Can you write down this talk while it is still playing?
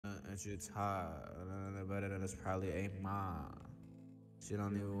you tired, but that's probably a mom. She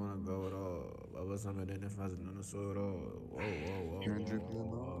don't even want to go at all. But what's something that if I was none of so at all? Whoa, whoa, whoa, Kendrick whoa, whoa,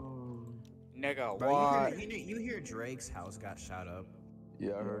 whoa. Lamar. Nigga, Bro, what? you hear Drake's house got shot up?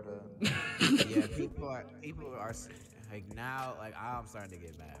 Yeah, I heard that. Yeah, people are like now. Like I'm starting to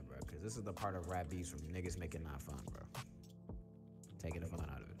get mad, bro, because this is the part of rap beats from niggas making not fun, bro. Taking the fun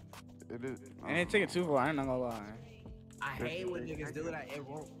out of it. It is. And they take it too far. I ain't not gonna lie. I hate when niggas do that.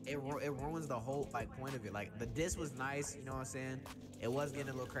 It ruins the whole like point of it. Like the diss was nice, you know what I'm saying? It was getting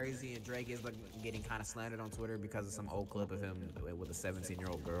a little crazy, and Drake is like getting kind of slandered on Twitter because of some old clip of him with a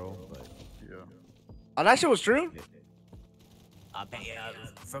 17-year-old girl. But Yeah. Oh, that shit was true.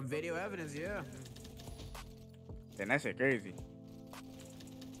 From video evidence, yeah. Then that shit crazy.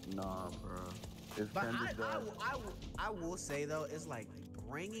 Nah, bro. It's But Kendrick that. I will say though, it's like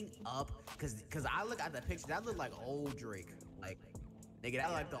bringing up because I look at the picture, that look like old Drake, like nigga,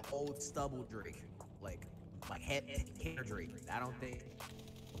 that like the old stubble Drake, like hair Drake. I don't think.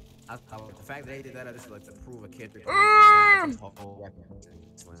 The fact that they did that, I just like to prove a Kendrick.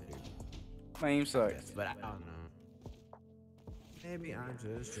 Lame sucks. But I don't know. Maybe I'm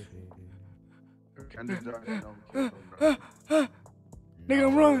just tripping. Kendrick that. No,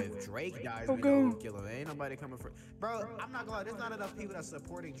 Nigga, run. If Drake dies, Don't nigga, go. we'll kill him. Ain't nobody coming for. Bro, I'm not gonna lie. There's not enough people that's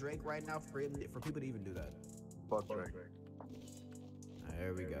supporting Drake right now for people to even do that. fuck Drake.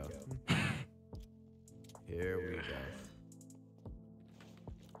 Here we go. Here we go.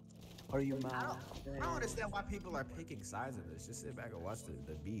 Are you I mad? don't understand why people are picking sides of this. Just sit back and watch the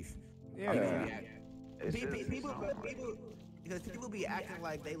beef. Yeah. Because people be acting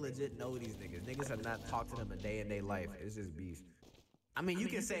like they legit know these niggas. Niggas have not talked to them a day in their life. It's just beef. I mean, you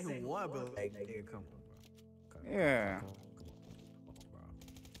can say who won, but like, nigga, come on, bro. Yeah.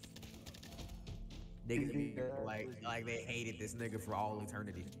 Niggas be like they hated this nigga for all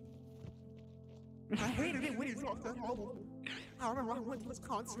eternity. I hated it when he dropped that album. I remember I went to his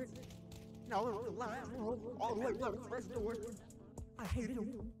concert. All the way to the first door. I hated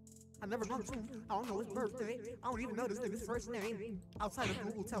him. I never talked to him. I don't know his birthday. I don't even know this nigga's first name. Outside of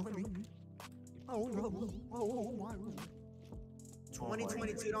Google telling me. Oh no. Oh my.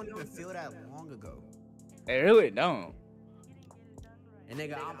 2022 don't even feel that long ago. It really don't. And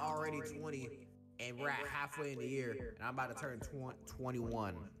nigga, I'm already 20, and we're at halfway in the year, and I'm about to turn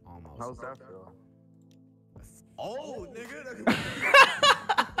 21 almost. How's that feel? Oh, nigga.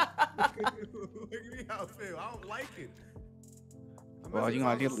 Look at me how I feel. I don't like it. Well, you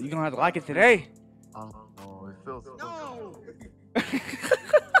gonna have to like it today. I don't know. It feels. No.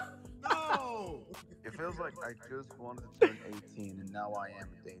 No. It feels like I just wanted to turn 18 and now I am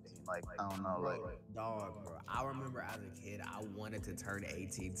 18. Like I don't know. Like Dog, bro. I remember as a kid, I wanted to turn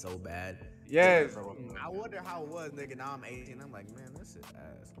 18 so bad. Yes. I wonder how it was, nigga. Now I'm 18. I'm like, man, this shit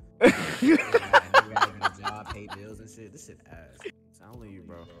ass. Nigga gotta get a job, pay bills and shit. This shit ass. It's only you,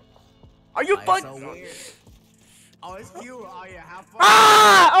 bro. Are you Like, fucking? so weird. Oh, it's cute. Oh yeah, have fun.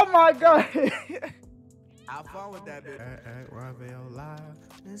 Ah! Oh my god. Have fun with that bitch. Ravel live.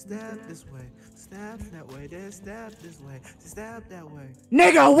 Then step this way. Step that way. Then step this way. Step that way.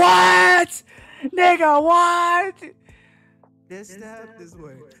 Nigga, what? Nigga, what? Then step this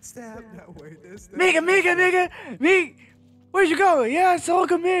way. Step that way. Then step. Nigga. Where'd you go? Yeah, soul,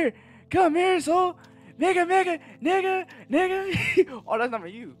 come here. Come here, soul. Nigga. Oh, that's not for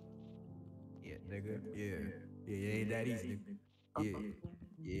you. Yeah, nigga. Yeah. Yeah, it ain't that easy. Yeah.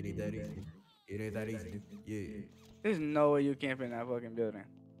 Yeah, it ain't that easy. It ain't that easy. Yeah. There's no way you camp in that fucking building.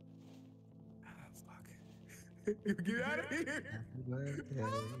 Fuck. Get out of here.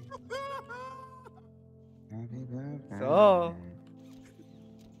 So,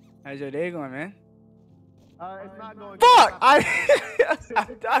 how's your day going, man? It's not going. Fuck! I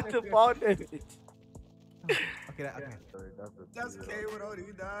died to fall damage. Okay. That's K with all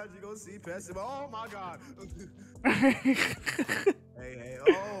these dies. You gonna see passive. Oh my god. Hey.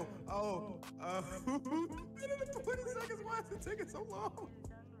 Oh. 20 seconds. Why is it taking so long?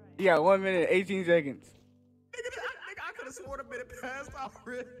 You got 1 minute, 18 seconds. Nigga, I could have sworn a minute passed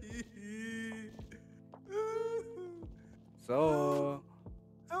already. So,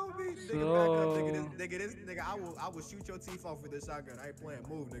 Help me, nigga. Back up, nigga. This nigga. I will shoot your teeth off with this shotgun. I ain't playing.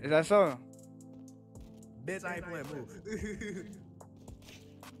 Move, nigga. is that so? Bitch, I ain't playing. Move.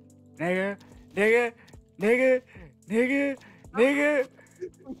 Nigga.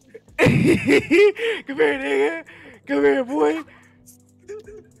 Come here, boy.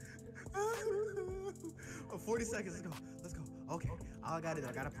 40 seconds. Let's go. Okay. All I got is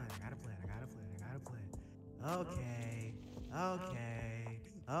I got a plan. Okay.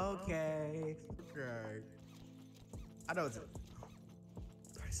 I know it's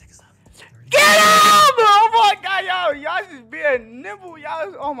 30 seconds left. Get him! Oh my god, y'all just being nimble,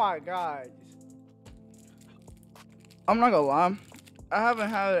 y'all. Oh my god. I'm not gonna lie. I haven't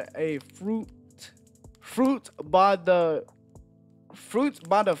had a fruit by the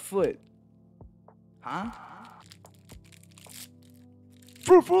foot. Huh?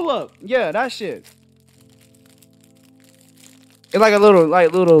 Fruit up. Yeah, that shit. It's like a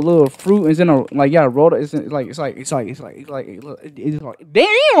little fruit. It's in a like yeah, rolled. It's like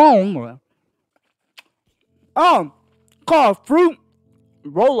damn. Called fruit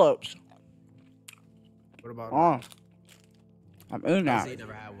roll-ups. What about? I'm in now. You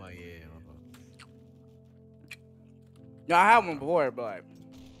never had one, yeah. Yeah, I had one before, but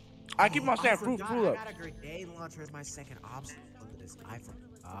I keep on saying fruit up. I got a grenade launcher as my second option on this. I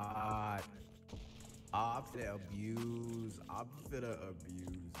forgot. I'm finna abuse,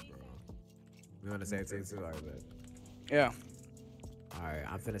 bro. We on the same team too, alright, man. Yeah. Alright,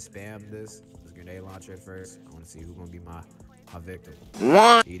 I'm finna spam this grenade launcher at first. I wanna see who's gonna be my victim.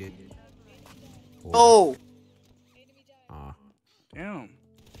 What? Eat it. Oh. Damn.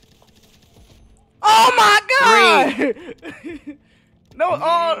 Oh my god! No,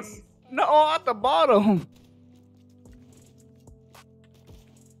 at the bottom.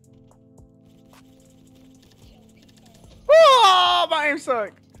 Oh, my aim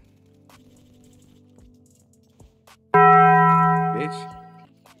suck. Bitch.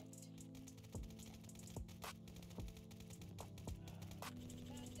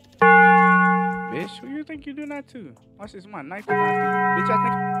 Bitch, who you think you doing that to? Watch this, my knife. Bitch, I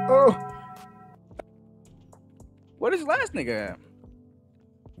think. Oh. What is last nigga at?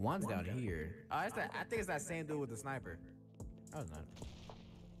 One's down here. I think it's that same dude with the sniper. Oh, no.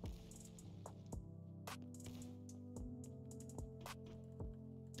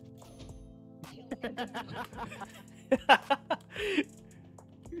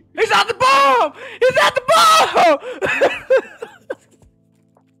 He's at the bomb! He's at the bomb!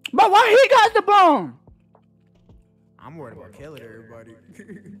 But why he got the bomb? I'm worried about killing everybody.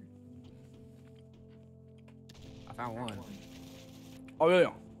 I found one. Oh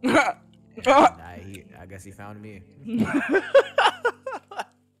yeah. I guess he found me.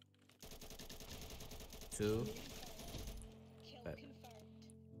 2.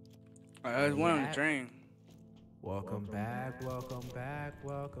 There's one on the train. Welcome back.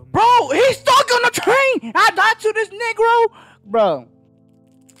 Bro, he's stuck on the train! I died to this Negro! Bro.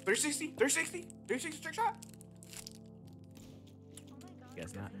 360 trick shot?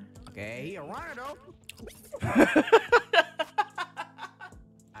 Guess not. Okay, he a runner though.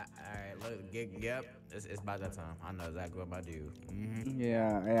 Alright, look, yep. It's about that time. I know exactly what I'm about to do.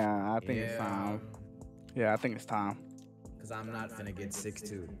 Yeah, I think it's time. Yeah, I think it's time. Cause I'm not finna get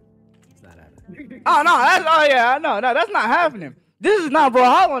 6-2. It's not happening. Oh no, that's not happening. This is not Bro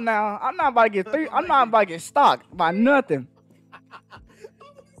Holland now. I'm not about to get I'm not about to get stocked by nothing.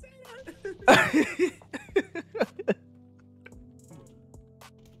 That's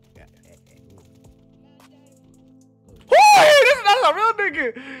a real nigga.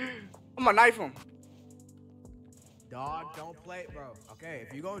 I'm gonna knife him. Dog, don't play, bro. Okay,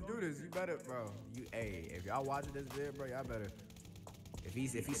 if you gonna do this, you better, bro. If y'all watching this video, bro, y'all better. If he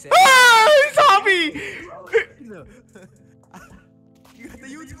said, ah, he saw me. You got the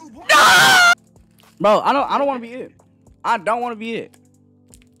YouTube. No! Bro, I don't want to be it. I don't want to be it.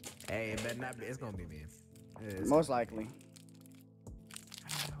 Hey, it better not be. It's gonna be me. Most likely.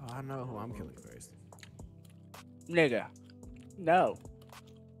 I know who I'm killing first. Nigga. No.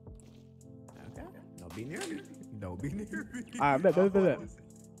 Okay. Don't be near me. Don't be near me. Alright, bet. Don't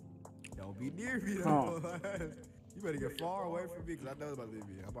be near me though. You better get far away from me because I know it's about to leave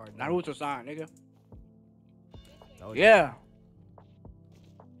me. I'm already Naruto-san, nigga. Oh, yeah.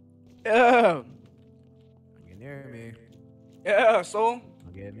 Yeah. Get near me. Yeah, so.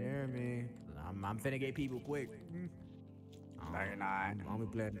 Get near me. I'm finna get people quick. No, you're not. I'm gonna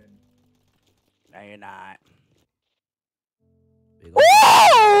play. No, you're not.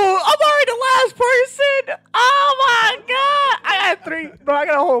 Oh! I'm already the last person. Oh my god. I got 3. Bro, I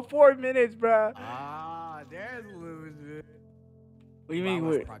got a whole 4 minutes, bro. There's losing. What do you mean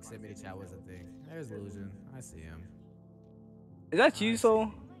with proximity chat was a thing? There's losing. I see him. Is that you,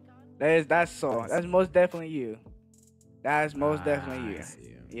 Soul? That's Soul. That's most definitely you. That's most definitely you.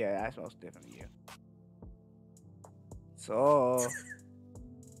 Yeah, that's most definitely you. So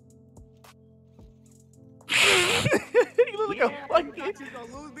you look like a fucking.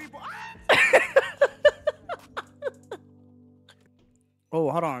 Oh,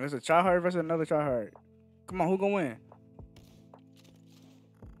 hold on. There's a tryhard versus another tryhard. Come on, who gonna win?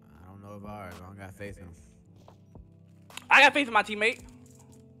 I don't know if I don't got faith in him. I got faith in my teammate.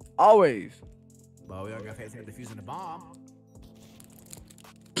 Always. But we are gonna face him defusing the bomb.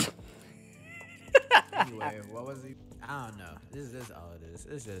 Anyway, what was he? I don't know. This is all it is.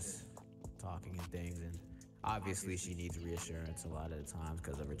 It's just talking and things, and obviously she needs reassurance a lot of the times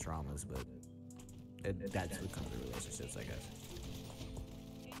because of her traumas, but that's what comes with relationships, I guess.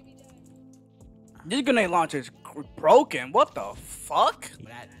 This grenade launcher is broken. What the fuck?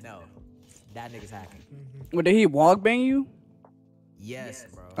 That nigga's hacking. What, did he walk bang you? Yes,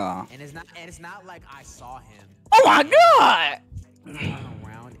 bro. And it's not like I saw him. Oh my god! Turn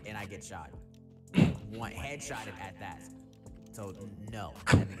around and I get shot. One headshotted at that. So no,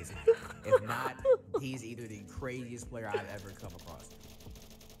 that nigga's hacking. If not, he's either the craziest player I've ever come across.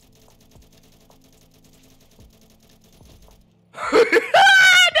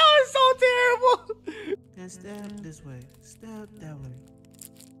 That was so terrible. And step this way, step that way.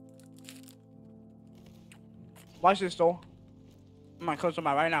 Watch this though. I'm gonna kill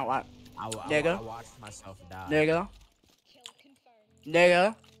somebody right now. What? Nigga. I watched myself die. Nigga.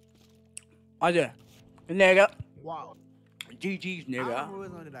 Nigga. Watch it. Nigga. Wow. GG's, I nigga. remember we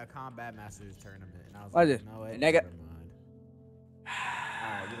was under that Combat Masters tournament, and I was Watch like, this. you know what? Nigga. Never mind.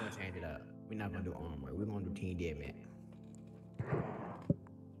 Alright, we're gonna change it up. We're not gonna do armor. We're gonna do team deadman.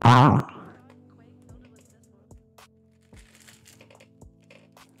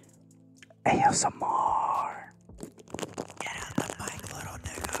 ASMR. Get out the mic, little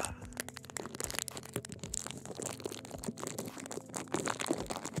nigga.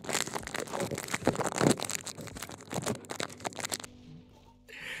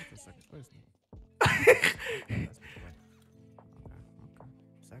 Second place,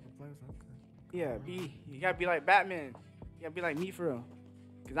 okay. Yeah, you gotta be like Batman. You gotta be like me for real.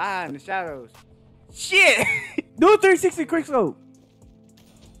 Cause I hide in the shadows. Shit! Do a 360 quick scope.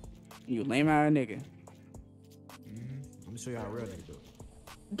 You lame ass nigga. I'm gonna show you how real niggas do it.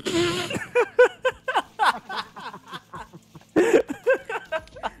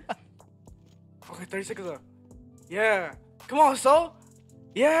 Okay, 30 seconds up. Yeah. Come on, soul.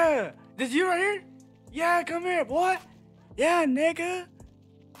 Yeah. This you right here? Yeah, come here, boy. Yeah, nigga.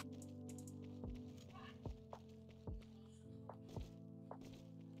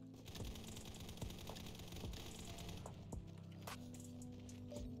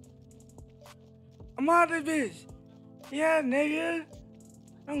 I'm out of this bitch. Yeah, nigga.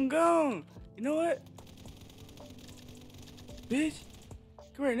 I'm gone. You know what? Bitch.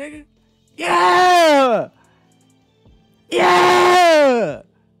 Come here, nigga. Yeah! Yeah!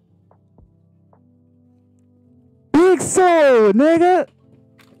 Big Soul, nigga.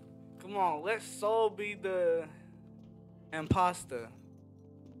 Come on, let Soul be the imposter.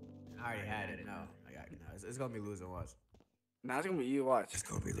 I already had it. No, I got it. No, it's gonna be losing. Watch. Nah, it's gonna be you. Watch. It's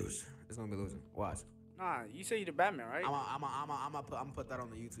gonna be losing. It's gonna be losing. Watch. Nah, you say you the Batman, right? I'm gonna put that on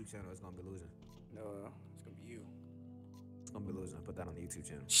the YouTube channel. It's gonna be losing. No, it's gonna be you. It's gonna be losing. I put that on the YouTube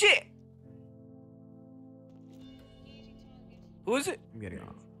channel. Shit. Who is it? I'm getting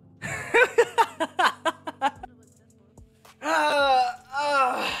off.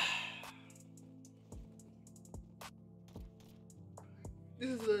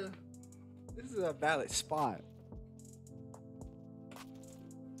 This is a valid spot.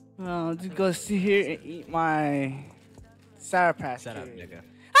 I'll just go sit here and eat my Sour Patch. Shut up, Kid. nigga.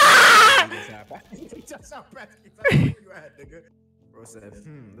 Ah! Sour Patch Kids. I know where you at, nigga. Bro said,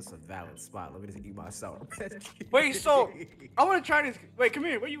 this is a valid spot. Let me just eat my Sour Patch Kids. Wait, so I want to try this. Wait, come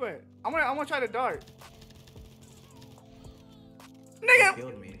here. Where you at? I want to try the dart. Nigga,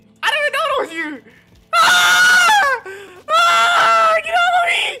 Killed me. I didn't even know it was you. Ah! Ah! Get off of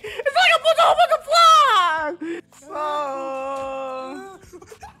me! It's like a whole bunch of flies. So.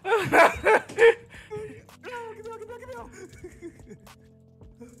 Get me out.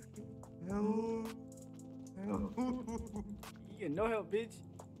 No. You get no help, bitch.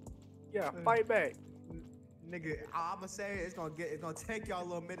 You gotta fight back. Nigga, I'ma say it's gonna take y'all a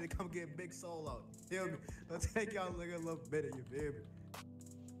little minute to come get Big Soul out. You feel me? It'll take y'all a little minute, you feel me?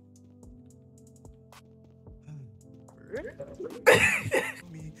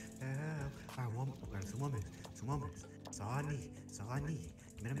 Me, I want some woman. That's all I need.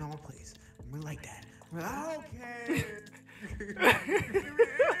 Give me the normal place. I'm really like that. Okay. Give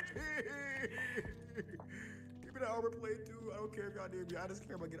me the armor plate too. I don't care if y'all need me. I just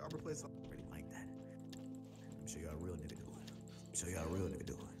care about getting armor plates. I'm really like that. Let me show you how a real nigga do it. Let me show you how a real nigga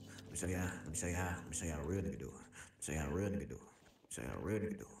do it. Let me show you how a real nigga do it. Show you how a real nigga do it. Show you how a real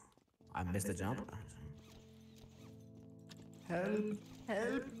nigga do it. I missed the jump. Help me,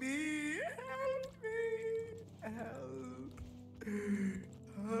 help me, help me.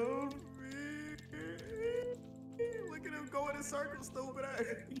 Look at him going in circles, stupid ass.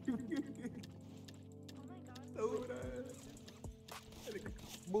 Stupid ass.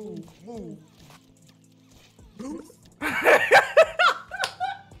 Move, move. Move.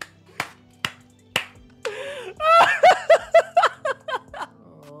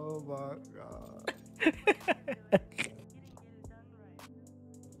 Oh my god.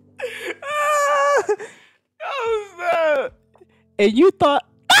 Oh, snap. And you thought.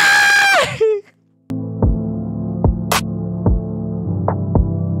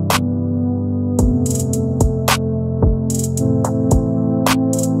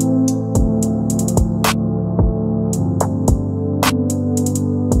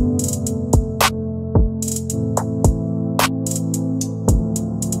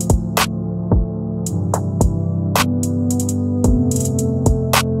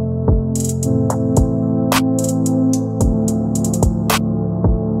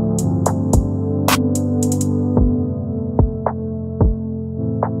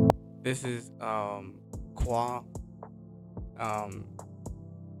 This is Qua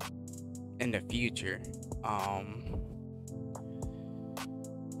in the future.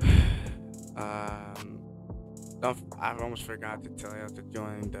 I almost forgot to tell you to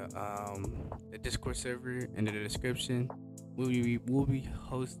join the Discord server in the description. We'll be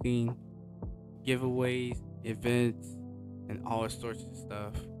hosting giveaways, events, and all sorts of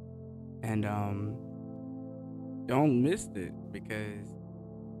stuff. And don't miss it because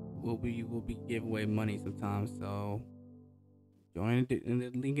we'll be giving away money sometimes. So join in the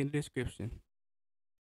link in the description.